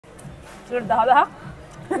ඒක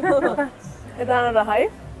 10,000ක්. එදාන රහයි.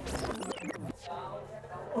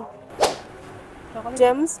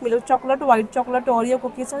 Gems, milk chocolate, white chocolate, Oreo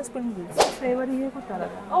cookies and sprinkles. Flavour එකකුත්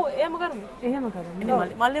අරගෙන. ඔව් එහෙම කරමු. එහෙම කරමු. ඉතින්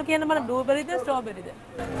මල්ලිය කියන්නේ මම බ්ලූබෙරිද ස්ට්‍රෝබෙරිද?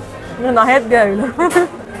 මම නහෙත් ගෑවිලා.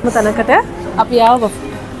 තැනකට අපි ආවා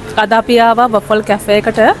අද අපි ආවා Waffle cafe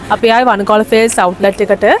එකට. අපි ආවේ One Face outlet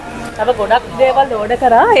එකට. තව ගොඩක් දේවල් ඕඩර්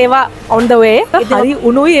කරා. ඒවා on the way. හරි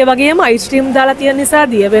උණුයි ඒ වගේම ice cream දාලා තියෙන නිසා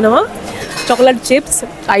දිය වෙනවා. chocolate chips,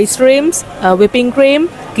 ice creams, whipping cream,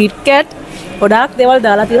 Kit Kat ගොඩාක් දේවල්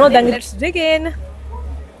දාලා තියෙනවා. දැන් let's dig in.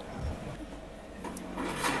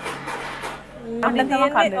 අපිට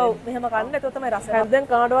තියෙන්නේ ඔව් මෙහෙම කන්න. ඒක තමයි රස. දැන්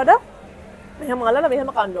කනට වඩා මෙහෙම අල්ලලා මෙහෙම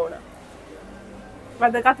කන්න ඕන.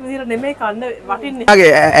 වැදගත් විදිහට නෙමෙයි කන්න වටින්නේ.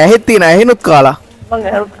 ආගේ ඇහෙත් තියෙන ඇහෙනුත් කාලා. මං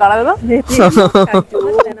ඇහෙනුත් කාලා දාලා මේ තියෙන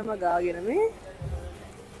දැනම ගාගෙන මේ.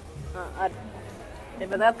 හරි. ඒ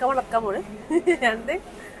බදාත් කවලක් කමුනේ. යන්නේ.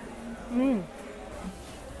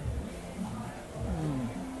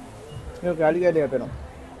 මේ කාලි ගැලේ අපේනවා.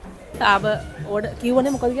 ආව ඕඩර්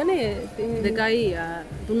කිව්වනේ මොකද කියන්නේ 2යි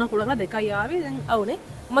 3ක් උඩලා 2යි ආවේ දැන් අවුනේ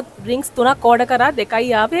මම ඩ්‍රින්ක්ස් 3ක් ඕඩර් කරා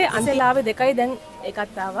 2යි ආවේ අන්තිල ආවේ 2යි දැන්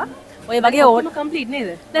එකත් ආවා ඔය වගේ ඕඩර් කම්ප්ලීට් නේද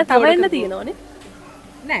දැන් තව එන්න තියෙනවනේ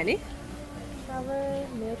නෑනේ තව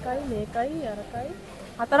මේකයි අරකයි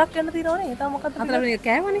හතරක් එන්න තියෙනවනේ ඒ තමයි මොකද්ද හතර මේක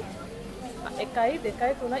කෑවනේ 1යි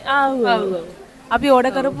 2යි 3යි ආව් අපි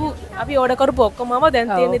ඕඩර් කරපු ඔක්කොම දැන්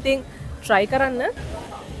තියෙන ඉතින් try කරන්න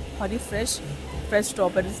හරි fresh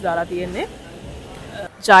strawberries දාලා තියෙන්නේ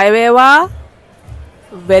ජය වේවා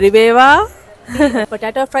very වේවා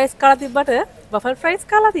potato fries කාලා තිබ්බට waffle fries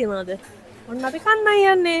කාලා තියනවද ඔන්න අපි කන්නයි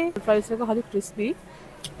යන්නේ fries එක හරි crispy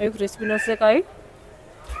ඒ crispiness එකයි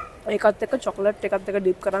ඒකත් එක්ක chocolate එකත් එක්ක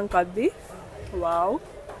dip කරන් කද්දි wow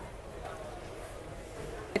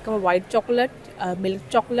එකම white chocolate milk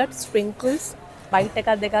chocolate sprinkles bite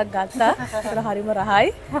එකක් දෙකක් ගත්තා ඒක හරිම රහයි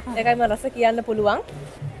ඒකයි මම රස කියන්න පුළුවන්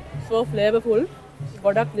so flavorful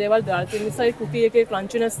ගොඩක් දේවල් දාලා තියෙන නිසා ඒ කුකී එකේ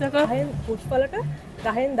ක්‍රන්චිනස් එක 10න් පුෂ් වලට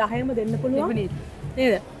 10න් 10ම දෙන්න පුළුවන් නේද?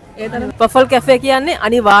 ඒ තරම් Waffle cafe කියන්නේ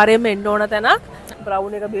අනිවාර්යයෙන්ම එන්න ඕන තැනක්.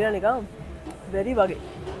 බ්‍රවුන් එක බීලා නිකන් very වගේ.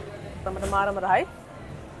 තමයි මාරම රහයි.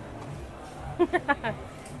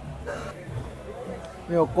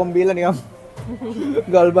 මේ ඔක්කොම බීලා නිකන්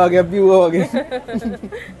ගල් භාගයක් බිව්වා වගේ.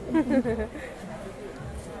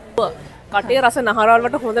 කටේ රස නහරවල්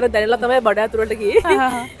වලට හොඳට දැනෙලා තමයි බඩ ඇතුළට ගියේ.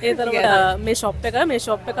 ඒ තරම මේ shop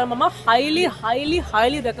එක මම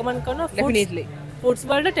highly recommend කරනවා definitely. Foods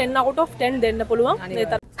වලට 10 out of 10 දෙන්න පුළුවන්.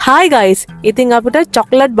 Hi guys. ඉතින් අපිට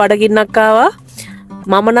chocolate බඩගින්නක් ආවා.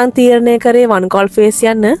 මම නම් තීරණය කරේ One Face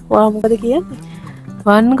යන්න. ඔයා මොකද කියන්නේ?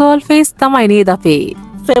 One Face තමයි නේද අපේ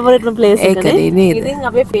favorite place එක නේද? ඉතින්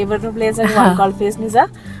අපේ favorite place එක One Face නිසා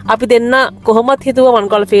අපි දෙන්න කොහොමත් හිතුවා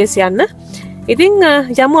One Face යන්න. ඉතින්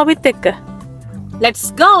යමු අපිත් එක්ක. Let's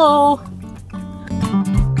go.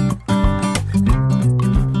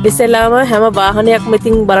 ඉස්සෙල්ලාම හැම වාහනයක්ම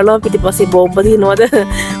ඉතින් බලනවා පිටිපස්සේ බෝම්බ තියෙනවද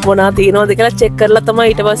මොනවා තියෙනවද කියලා චෙක් කරලා තමයි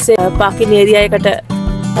ඊට පස්සේ පාකින් ඒරියා එකට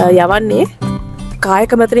යවන්නේ.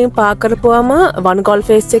 කායක මෙතනින් පාක් කරපුවාම One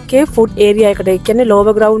Face එකේ ෆුඩ් ඒරියා එකට ඒ කියන්නේ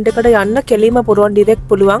ලෝවර් ග්‍රවුන්ඩ් එකට යන්න කෙලිම පුරවන් ඩිරෙක්ට්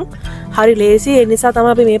පුළුවන්. හරි ලේසි. ඒ නිසා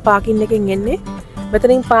තමයි අපි මේ පාකින් එකෙන් එන්නේ.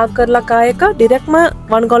 මෙතනින් පාක් කරලා කායක ඩිරෙක්ට්ම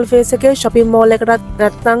One Face එකේ shopping mall එකට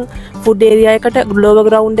නැත්නම් food area එකට lower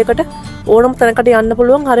ground එකට ඕනම තැනකට යන්න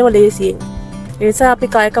පුළුවන් හරිම ලේසියෙන්. ඒ නිසා අපි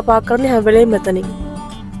කායක පාක් කරන්නේ හැම වෙලේම මෙතනින්.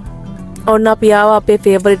 ඔන්න අපි ආවා අපේ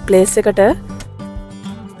favorite place එකට.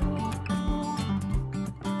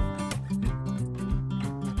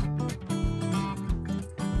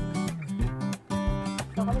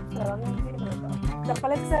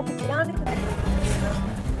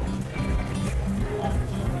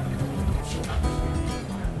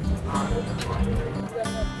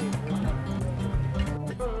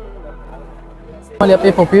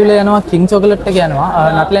 අපේ පොපියුලර් යනවා කිං චොකලට් එක යනවා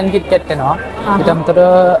නට්ලන් කිට් කැට් යනවා ඊට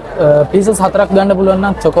අමතරව පීසස් 4ක් ගන්න පුළුවන්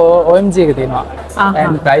නම් චොකෝ OMG එක තියෙනවා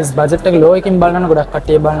and price budget එක low එකකින් බලනවා ගොඩක්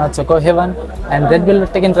කට්ටිය බලනවා චොකෝ heaven and red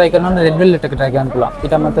velvet එකෙන් try කරනවා නම් red velvet එක try කරන්න පුළුවන්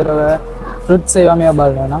ඊට අමතරව fruits ඒවා මේවා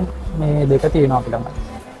බලනවා නම් මේ දෙක තියෙනවා අපිටම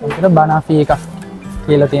ඊට බනාෆි එකක්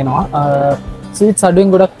කියලා තියෙනවා sweets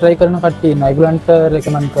අඩුවෙන් ගොඩක් try කරන කට්ටිය ඉන්නවා ඒගොල්ලන්ට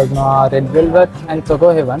recommend කරනවා red velvet and choco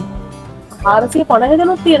heaven 450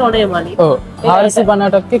 දෙනුත් තියෙනවනේ මලි. ඔව්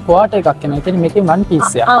 450ක් ක්වාටර් එකක් එනවා. ඒ කියන්නේ මේකේ 1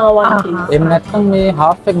 piece එකක්. one piece. එහෙම නැත්නම් මේ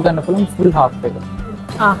half එක ගන්න පුළුවන් full half එක.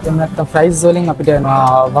 එහෙම නැත්නම් fries වලින් අපිට එනවා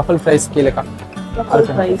waffle fries කියලා එකක්. waffle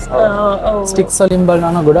fries. sticks වලින්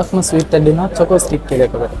බලනවා නම් ගොඩක්ම sweet ඇඩ් වෙනවා choco stick කියලා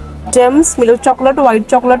එකකට. Gems, milk chocolate, white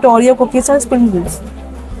chocolate, Oreo cookies and sprinkles.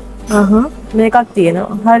 මේකක්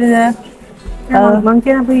තියෙනවා. හරිද? මම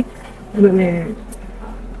කියන අපි මේ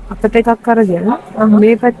අතට එකක් අරගෙන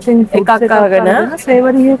මේ පැත්තෙන් එකක් අරගෙන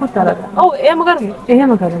ෆ්ලේවරියකුත් අරගෙන. ඔව් එහෙම කරමු.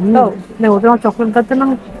 එහෙම කරමු. ඔව්. දැන් උදේම චොක්ලට් ගත්තා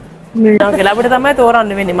නම් මේ කියලා අපිට තමයි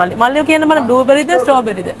තෝරන්න වෙන්නේ මල්ලි. මල්ලිය කියන්න බල බ්ලූබෙරිද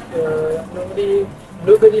ස්ට්‍රෝබෙරිද?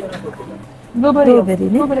 බ්ලූබෙරි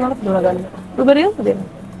බ්ලූබෙරි මලක් දොරගන්න. බ්ලූබෙරි දෙන්න.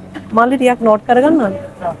 මල්ලි ටිකක් නෝට් කරගන්නවද?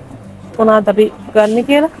 මොනවද අපි ගන්න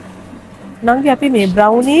කියලා? නංගි අපි මේ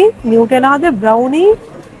බ්‍රවුනි නියුටෙලාද බ්‍රවුනි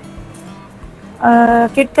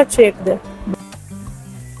කිට්කට් ෂේක්ද?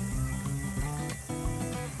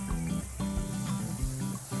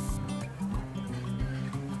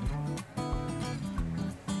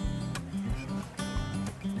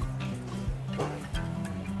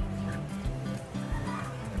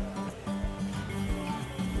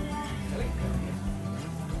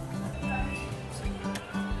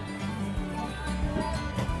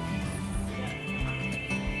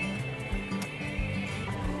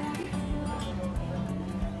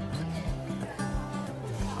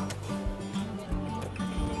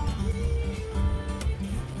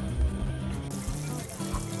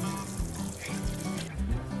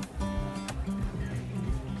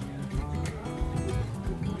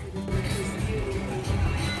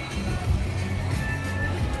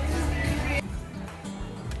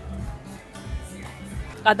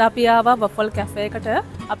 අද අපි ආවා වෆල් කැෆේ එකට.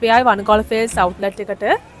 අපි ආවේ වනගෝල් ෆේස් අවුට්ලට් එකට.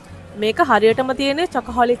 මේක හරියටම තියෙන්නේ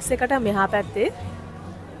චොකහොලික්ස් එකට මෙහා පැත්තේ.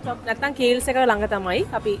 නැත්තම් කීල්ස් එක ළඟ තමයි.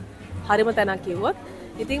 අපි හරිම තැනක් කිව්වොත්.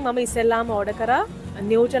 ඉතින් මම ඉස්සෙල්ලාම ඕඩර් කරා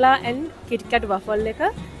නියුටෙලා ඇන්ඩ් කිට්කැට් වෆල් එක.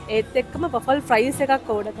 ඒත් එක්කම වෆල් ෆ්‍රයිස් එකක්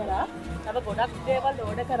ඕඩර් කරා. තව ගොඩක් දේවල්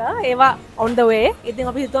ඕඩර් කරා. ඒවා on the way. ඉතින්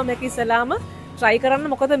අපි හිතුවා මේක ඉස්සෙල්ලාම try කරන්න.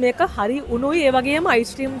 මොකද මේක හරි උණුයි. ඒ වගේම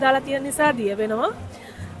අයිස් ක්‍රීම් දාලා තියෙන නිසා දිය වෙනවා.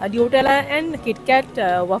 ඩියුටෙලා ඇන්ඩ් කිට්කැට්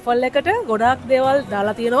වෆල් එකට ගොඩාක් දේවල්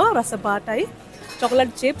දාලා තියෙනවා රස පාටයි.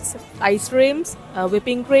 Chocolate chips, ice creams,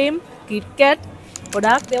 whipping cream, කිට්කැට්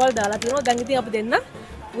ගොඩාක් දේවල් දාලා තියෙනවා. දැන් ඉතින් අපි දෙන්න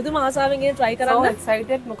පුදුම ආසාවෙන් ඉන්නේ try කරන්න.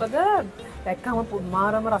 එක්සයිටඩ් මොකද දැක්කම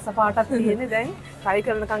පුදුමාරම රස පාටක් තියෙන්නේ දැන් try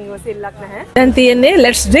කරනකම් ඉවසෙල්ලක් නැහැ. දැන් තියෙන්නේ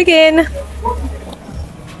let's dig in.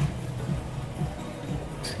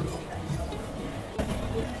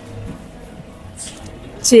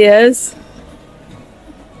 Cheers.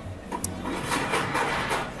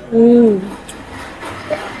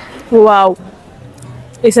 Wow.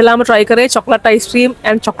 ඉස්සෙල්ලාම try කරේ chocolate ice cream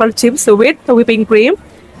and chocolate chips with whipping cream.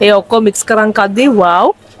 ඒ ඔක්කොම mix කරන් කද්දී wow.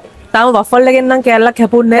 තාම waffle එකෙන් නම් කෑල්ලක්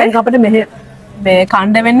හැපුන්නේ නැහැ. අපිට මේ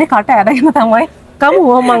කණ්ඩ වෙන්නේ කට ඇරගෙන තමයි. කමු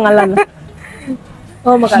ඕම මං අල්ලන්න.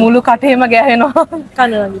 ඕම කන්න. මුළු කටේම ගෑවෙනවා.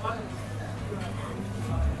 කන්න.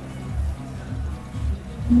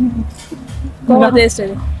 කොහොමද taste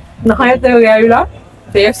එක? නහයට ගෑවිලා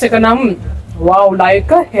taste එක නම් wow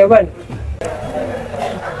like a heaven.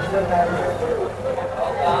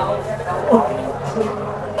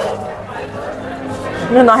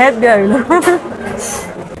 නහයත් ගෑවිලා.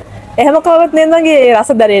 එහෙම කවවත් නෙන්දගේ රස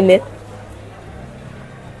දැනෙන්නේ.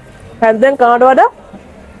 හැන්දෙන් කනට වඩා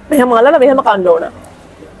මෙහෙම අල්ලලා මෙහෙම කන්න ඕන.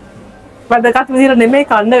 වැඩකත් විදිහට නෙමෙයි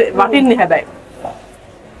කන්න වටින්නේ හැබැයි.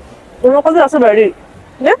 මොකද රස වැඩි.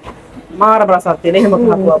 නේ? මාර රසක් තියෙන එහෙම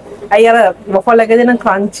කපුවා. අය අර වොෆල් එකේ දෙන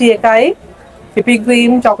ක්‍රන්චි එකයි පිපි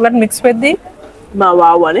ක්‍රීම් චොකලට් මික්ස් වෙද්දී මා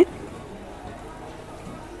වාවනේ.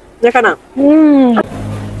 දෙකනම්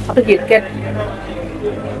අපි කිට්කැට්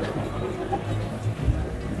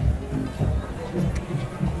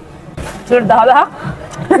සුර 10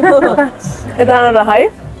 එතන රහයි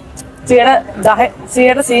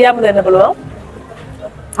 100%ම දෙන්න පුළුවන්.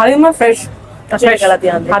 හරිම ෆ්‍රෙෂ් කරලා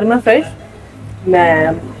තියන්නේ. හරිම ෆ්‍රෙෂ්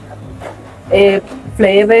නෑ ඒ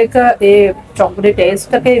ෆ්ලේවර් එක ඒ චොකලට්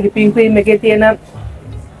ටේස්ට් එකේ විපින් ක්‍රීම් එකේ තියෙන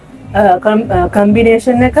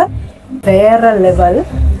කම්බිනේෂන් එක fair level.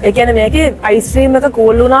 ඒ කියන්නේ මේකේ අයිස් ක්‍රීම් එක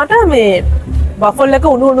කූල් වුණාට මේ වෆල් එක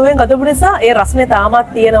උණු උණුවෙන් ගතපු නිසා ඒ රසනේ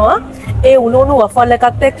තාමත් තියෙනවා. ඒ උණු උණු වෆල්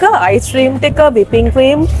එකත් එක්ක අයිස් ක්‍රීම් ටික, whipping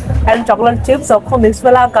cream and chocolate chips ඔක්කොම මික්ස්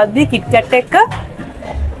වෙලා ගද්දි කිට්කැට් එක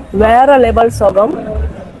fair level සොගම්.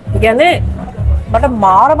 ඒ කියන්නේ මට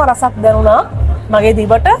මාරම රසක් දැනුණා. මගේ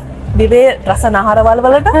දිවට දිවේ රස නහරවල්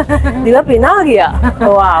වලට දිව පිනා ගියා.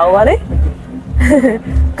 වාව් වනේ.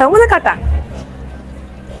 කමුද කටක්?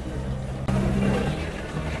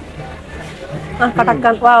 කටක්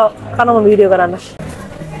ගන්නවා කනම වීඩියෝ කරන්න.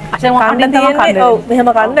 අශෙන් කන්න තියෙන්නේ ඔව් මෙහෙම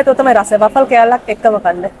කන්න. ඒක තමයි රස. වෆල් කෑල්ලක් එක්කම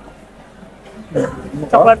කන්න.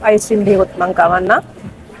 චොකලට් අයිස් ක්‍රීම් දෙකත් මං කවන්න.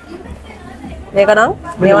 මේක නම්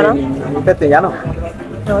මේවා නම් පැත්තේ යනවා.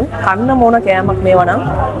 කන්න මොන කෑමක් මේවා නම්.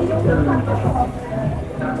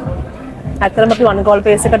 ඇත්තටම අපි වනගෝල්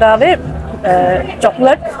ෆේස් එකට ආවේ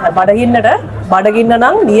චොකලට් බඩගින්න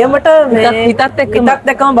නම් නියමට මේ හිතත් එක්කම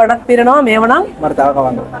බඩක් පිරෙනවා මේවා නම් මට තව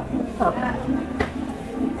කවන්න.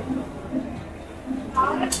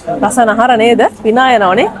 රස නහර නේද? විනා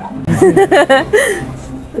යනවනේ.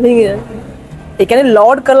 ඉතින් ඒ කියන්නේ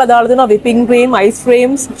ලෝඩ් කරලා දාලා දෙනවා whipping cream, ice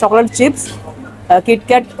creams, chocolate chips, Kit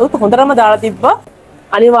Kat උත් හොඳටම දාලා තිබ්බා.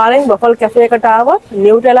 අනිවාර්යෙන් Waffle Cafe එකට ආවොත්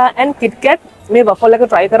Nutella and Kit Kat මේ waffle එක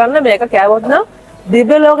try කරන්න. මේක කෑවොත් නම්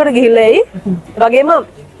දිව්‍ය ලෝකෙට ගිහිල්ලා එයි. වගේම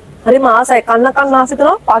හරිම ආසයි කන්න ආස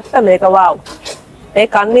හිතනවා පට්ට මේක wow. මේ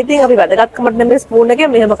කන්න ඉතින් අපි වැදගත්කමට නෙමෙයි ස්පූන් එකෙන්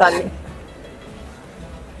මෙහෙම කන්නේ.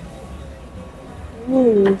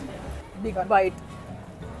 Big bite.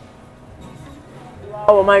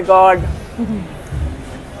 Oh my god.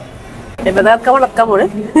 ඒ වැදගත්කමට කමුනේ.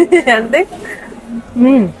 යන්නේ.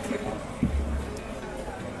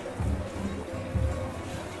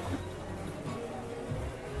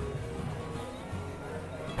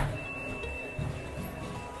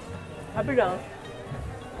 Happy down.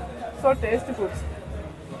 So tasty foods.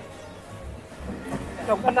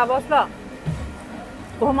 Chocolate lovers la.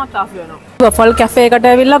 කොහොමද ආස් වෙනවා. Waffle Cafe එකට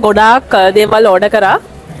ඇවිල්ලා ගොඩාක් දේවල් ඕඩර් කරා.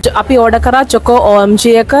 අපි ඕඩර් කරා choco OMG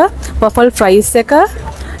එක, waffle fries එක,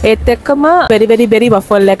 ඒත් එක්කම very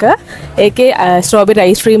waffle එක. ඒකේ strawberry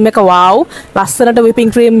ice cream එක wow. ලස්සනට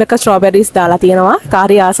whipping cream එක strawberries දාලා තියෙනවා.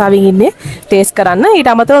 කාර්ය ආසාවෙන් ඉන්නේ taste කරන්න. ඊට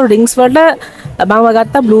අමතරව drinks වලට මම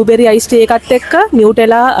ගත්තා blueberry ice tea එකත් එක්ක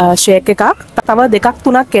Nutella shake එකක්. තව දෙකක්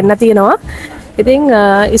තුනක් එන්න තියෙනවා. ඉතින්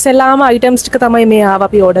ඉස්සෙල්ලාම items ටික තමයි මේ ආව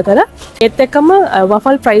අපි order කරා. ඒත් එක්කම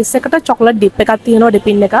waffle fries එකට chocolate dip එකක් තියෙනවා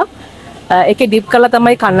dipping එකක්. ඒකේ dip කරලා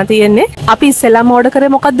තමයි කන්න තියෙන්නේ. අපි ඉස්සෙල්ලාම order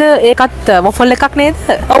කරේ මොකද්ද? ඒකත් waffle එකක් නේද?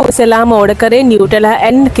 ඔව් ඉස්සෙල්ලාම order කරේ Nutella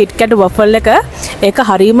and Kit Kat waffle එක. ඒක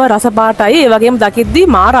හරීම රස පාටයි. ඒ වගේම දකිද්දි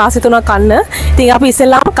මාර ආසෙ තුනක් කන්න. ඉතින් අපි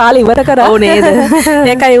ඉස්සෙල්ලාම කාලේ ඉවර කරා. ඔව් නේද?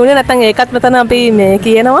 ඒකයි උනේ නැත්නම් ඒකත් මෙතන අපි මේ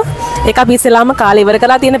කියනවා. ඒක අපි ඉස්සෙල්ලාම කාලේ ඉවර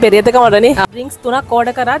කරලා තියෙන පෙරියදකමඩනේ. drinks තුනක්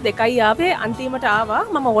order කරා දෙකයි ආවේ අන්තිමට ආවා.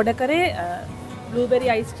 මම order කරේ blueberry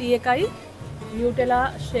ice tea එකයි Nutella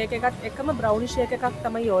shake එකත් එක්කම brownie shake එකක්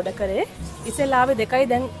තමයි order කරේ. ඉස්සෙල්ලා ආවේ දෙකයි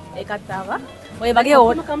දැන් එකත් ආවා. ඔය වගේ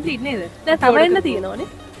ඕඩර් කම්ප්ලීට් නේද? දැන් තව එන්න තියෙනවනේ.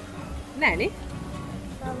 නෑනේ.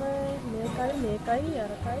 තව මේකයි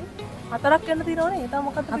අරකයි හතරක් එන්න තියෙනවනේ. ඒ තමයි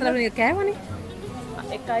මොකක්ද? හතර මේක කෑවනේ.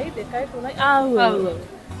 1 2 3යි ආව්.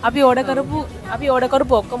 අපි ඕඩර්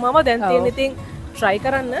කරපු ඔක්කොමම දැන් තියෙන ඉතින් try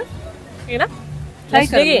කරන්න. එහෙනම් try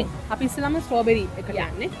කරමු. අපි ඉස්සෙල්ලාම strawberry එකට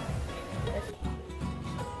යන්නේ.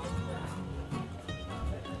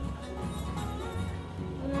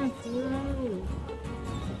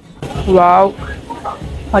 Wow.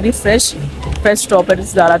 Very fresh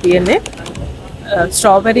strawberries දාලා තියෙන්නේ.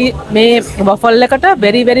 Strawberry මේ waffle එකට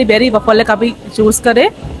very waffle එක අපි choose කරේ.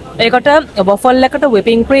 ඒකට waffle එකට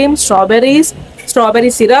whipping cream, strawberry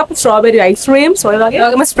syrup, strawberry ice cream, ඔය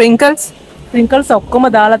වගේම sprinkles ඔක්කොම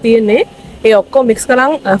දාලා තියෙන්නේ. ඒ ඔක්කොම mix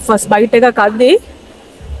කරන් first bite එක කද්දී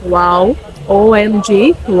wow, OMG,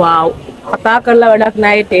 wow. කතා කරලා වැඩක්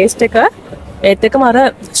නැහැ taste එක. ඒත් එක්කම අර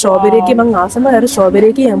ස්ට්‍රෝබෙරි එකේ මං ආසම අර ස්ට්‍රෝබෙරි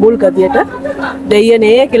එකේ ඇඹුල් ගතියට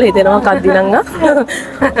දෙයියනේ කියලා හිතෙනවා කද්දි නම්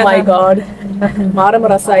my god මාරම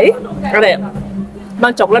රසයි අර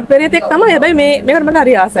මං චොක්ලට් පෙරියත් එක්ක තමයි හැබැයි මේකට මට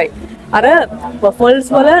හරි ආසයි අර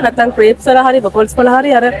waffles වල නැත්නම් crepes වල හරි waffles වල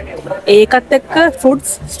හරි අර ඒකත් එක්ක fruits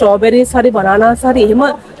strawberries හරි bananas හරි එහෙම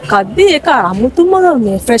කද්දි ඒක අමුතුම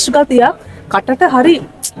මේ fresh ගතියක් කටට හරි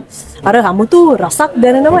අර අමුතු රසක්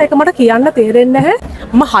දැනෙනවා ඒක මට කියන්න තේරෙන්නේ නැහැ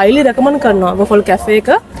මම highly recommend කරනවා Waffle Cafe එක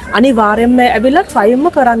අනිවාර්යයෙන්ම ඇවිල්ලා tryම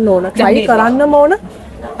කරන්න ඕන try කරන්නම ඕන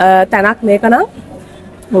තැනක් මේක නම්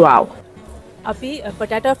wow අපි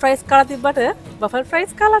potato fries කාලා තිබ්බට waffle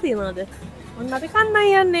fries කාලා තියනවද ඔන්න අපි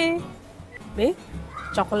කන්නයි යන්නේ මේ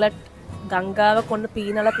chocolate ගංගාව කොන්න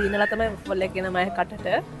පීනලා තමයි waffle එක ගෙන මම කටට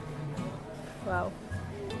wow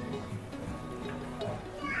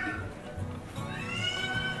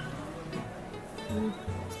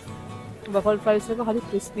waffle fries එක හරි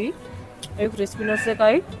crispy ඒ crispiness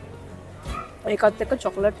එකයි ඒකත් එක්ක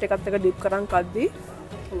chocolate එකත් එක්ක dip කරන් කද්දි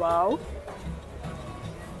wow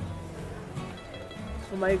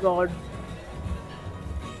oh my god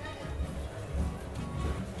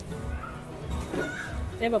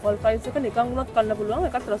මේ waffle fries එක නිකන් වුණත් කන්න පුළුවන්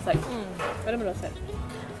එකත් රසයි වෙනම රසයි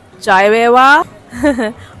ජය වේවා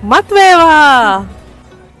මත් වේවා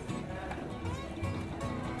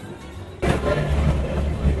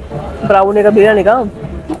බ්‍රවුන් එක බීලා නිකන්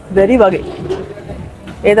very වගේ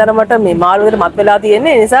ඒ තරමට මේ මාළුවෙට මත් වෙලා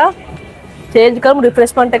තියෙන්නේ ඒ නිසා change කරමු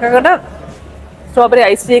refreshment එකකට strawberry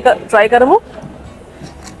ice tea එක try කරමු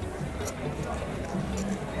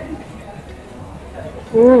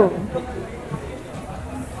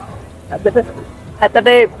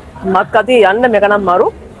ඇත්තට මත් කතිය යන්න මේක නම් මරු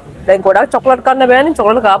දැන් ගොඩක් චොක්ලට් කන්න බෑනේ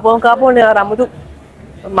චොක්ලට් කාපුවනේ අර අමුතු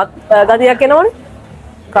මත් ගතියක් එනවනේ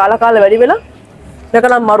කාලා වැඩි වෙලා මේක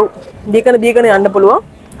නම් මරු බීකන යන්න පුළුවන්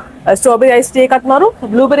ස්ට්‍රෝබෙරි අයිස් ටී එකත් මරු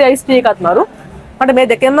බ්ලූබෙරි අයිස් ටී එකත් මරු මට මේ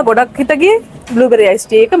දෙකෙන්ම ගොඩක් හිත ගියේ බ්ලූබෙරි අයිස්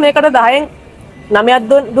ටී එක මේකට 10න් 9ක්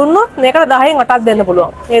දුන්නොත් මේකට 10න් 8ක් දෙන්න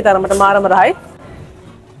පුළුවන් ඒ තරමට මාරම රහයි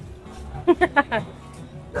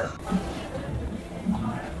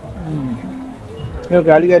මේ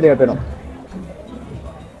ගාලි ගෑඩියක් කරනවා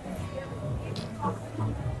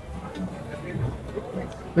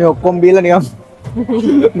මේ ඔක්කොම බීලා නිකන්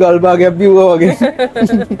ගල් භාගයක් බිව්වා වගේ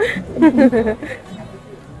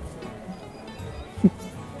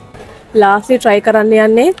lastly try කරන්න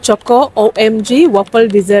යන්නේ choco OMG waffle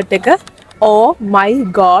dessert එක oh my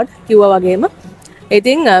god කිව්වා වගේම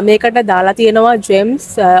ඉතින් මේකට දාලා තියෙනවා gems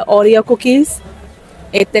oreo cookies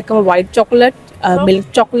ඒත් එක්කම white chocolate milk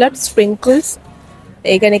chocolate sprinkles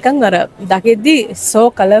ඒක නිකන් අර දකිද්දි so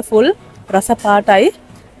colorful රස පාටයි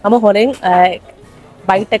මම හොරෙන්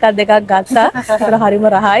බයිට් එකක් දෙකක් ගත්තා ඒක හරිම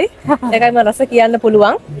රහයි ඒකයි මම රස කියන්න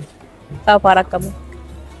පුළුවන් තව පාරක් කමු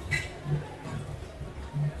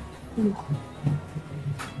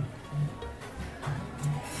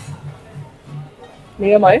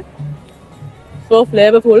මේකමයි so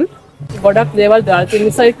flavorful ගොඩක් දේවල් දාලා තියෙන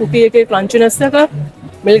නිසා cookie එකේ crunchiness එක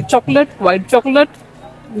milk chocolate white chocolate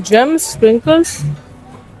gems sprinkles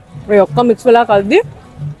ඔය ඔක්කොම mix වෙලා කල්දි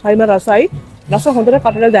හරිම රසයි රස හොඳට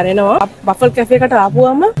කටට දැනෙනවා waffle cafe එකට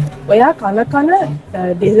ආපුවම ඔයා කන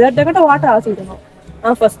dessert එකට වාට ආසයි හිතෙනවා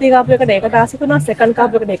මම first එක ආපු එකට ඒකට ආසයි තුනා second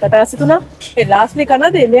කාපු එකට ඒකට ආසයි තුනා ඒ lastly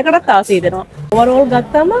කනද මේකටත් ආසයි දෙනවා overall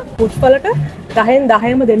ගත්තම food වලට 10න්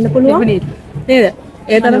 10ම දෙන්න පුළුවන් නේද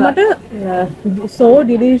ඒ තරමට so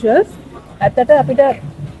delicious ඇත්තට අපිට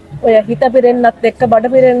ඔය හිත පිරෙන්නත් එක්ක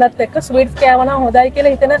බඩ පිරෙන්නත් එක්ක ස්වීට්ස් කෑවනම් හොඳයි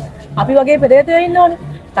කියලා හිතන අපි වගේ පෙරේතයෝ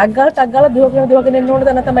ඉන්නවනේ ටක් ගාලා දුවගෙන එන්න ඕන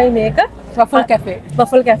තැන තමයි මේක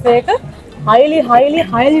waffle cafe එක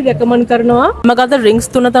highly recommend කරනවා මම ගත්ත drinks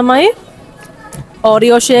තුන තමයි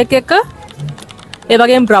oreo shake එක ඒ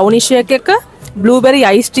වගේම brownie shake එක blueberry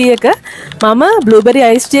iced tea එක මම blueberry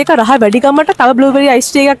iced tea එක රහ වැඩි කමට තව blueberry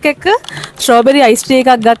iced tea එකක් එක්ක strawberry iced tea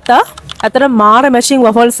එකක් ගත්තා අතර මාර matching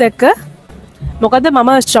waffles එක මොකද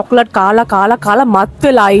මම chocolate කාලා මත්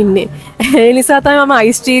වෙලා ඉන්නේ ඒ නිසා තමයි මම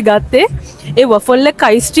iced tea ගත්තේ ඒ waffle එක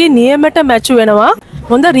iced tea නියමයට match වෙනවා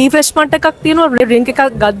හොඳ refreshment එකක් තියෙනවා drink එකක්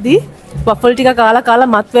ගද්දි waffle ටික කාලා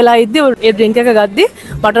මත් වෙලා ඉද්දි ඒ drink එක ගද්දි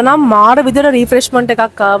මට නම් මාර විදියට refreshment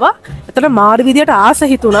එකක් ආවා එතන මාර විදියට ආස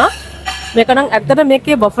හිතුණා මේක නම් ඇත්තට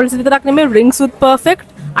මේකේ waffles විතරක් නෙමෙයි drinks උත් perfect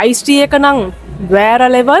iced tea එක නම් වැර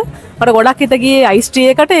level මට ගොඩක් හිත ගියේ iced tea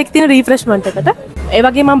එකට ඒක තියෙන refreshment එකට ඒ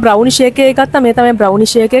වගේ මම brownie shake එක ගත්තා මේ තමයි brownie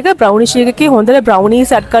shake එක brownie shake එකේ හොඳට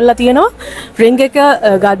brownies add කරලා තියෙනවා drink එක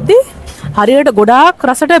ගද්දි හරියට ගොඩාක්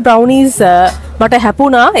රසට brownies මට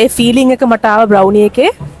හැපුණා ඒ feeling එක මට ආව brownie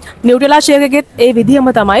එකේ Nutella shake එකෙත් ඒ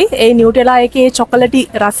විදිහම තමයි ඒ Nutella එකේ chocolatey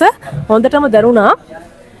රස හොඳටම දැනුණා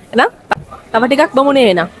එහෙනම් තව ටිකක්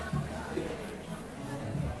බමුනේ එනවා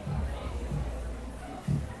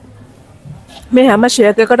මේ හැම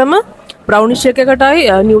shake එකකටම brownie shake එකටයි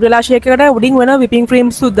Nutella shake එකටයි උඩින් වෙන whipping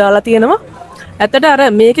cream සුත් දාලා තියෙනවා. ඇත්තට අර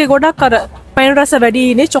මේකේ ගොඩක් අර පයින් රස වැඩි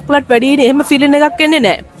ඉන්නේ chocolate වැඩි ඉන්නේ එහෙම feeling එකක් එන්නේ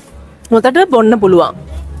නැහැ. මොකටද බොන්න පුළුවන්.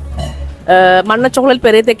 මන්න chocolate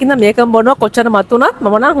පෙරේත එක්කින්ද මේකම බොනවා කොච්චර මත් උනත්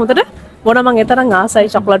මම නම් හොඳට බොන මං ඒ තරම් ආසයි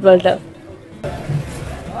chocolate වලට.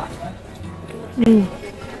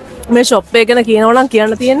 මේ shop එක ගැන කියනවා නම්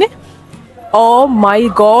කියන්න තියෙන්නේ oh my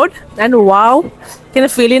god and wow කියන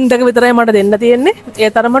feeling දෙක විතරයි මට දෙන්න තියෙන්නේ ඒ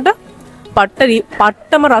තරමට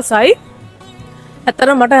පට්ටම රසයි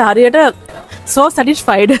ඇත්තටම මට හරියට so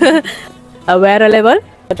satisfied aware level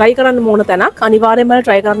try කරන්න ඕන තැනක් අනිවාර්යයෙන්ම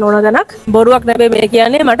try කරන්න ඕන තැනක් බොරුවක් නෙවෙයි මේ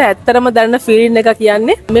කියන්නේ මට ඇත්තටම දැනෙන feeling එක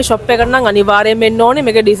කියන්නේ මේ shop එකට නම් අනිවාර්යයෙන්ම එන්න ඕනේ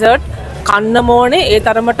මේක dessert කන්නම ඕනේ ඒ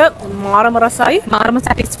තරමට මාරම රසයි මාරම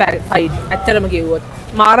satisfied ඇත්තටම කිව්වොත්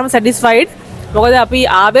මාරම satisfied මොකද අපි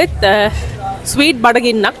ආවෙත් ස්වීට්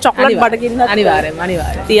බඩගින්නක් චොක්ලට් බඩගින්නක්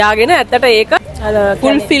අනිවාර්යයෙන්ම තියාගෙන ඇත්තට ඒක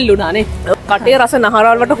ෆුල්ෆිල් වුණානේ කටේ රස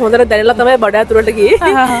නහරවල් වලට හොඳට දැනෙලා තමයි බඩ ඇතුළට ගියේ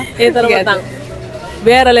ඒ තරම නැතන්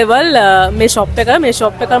වේර ලෙවල් මේ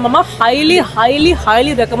ෂොප් එක මම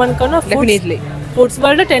highly recommend කරනවා definitely foods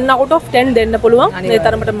වලට 10 out of 10 දෙන්න පුළුවන් ඒ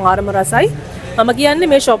තරමට මාරම රසයි මම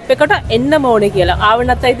කියන්නේ මේ ෂොප් එකට එන්නම ඕනේ කියලා ආව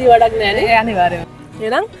නැත්නම් ඉතින් වැඩක් නෑ නේ අනිවාර්යයෙන්ම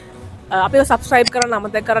එහෙනම් අපිව subscribe කරන්න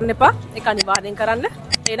අමතක කරන්න එපා ඒක අනිවාර්යෙන් කරන්න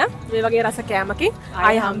එහෙනම් මේ වගේ රස කෑමකින්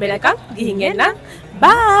ආය හම්බෙලකම් ගිහින් එන්න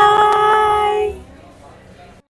බයි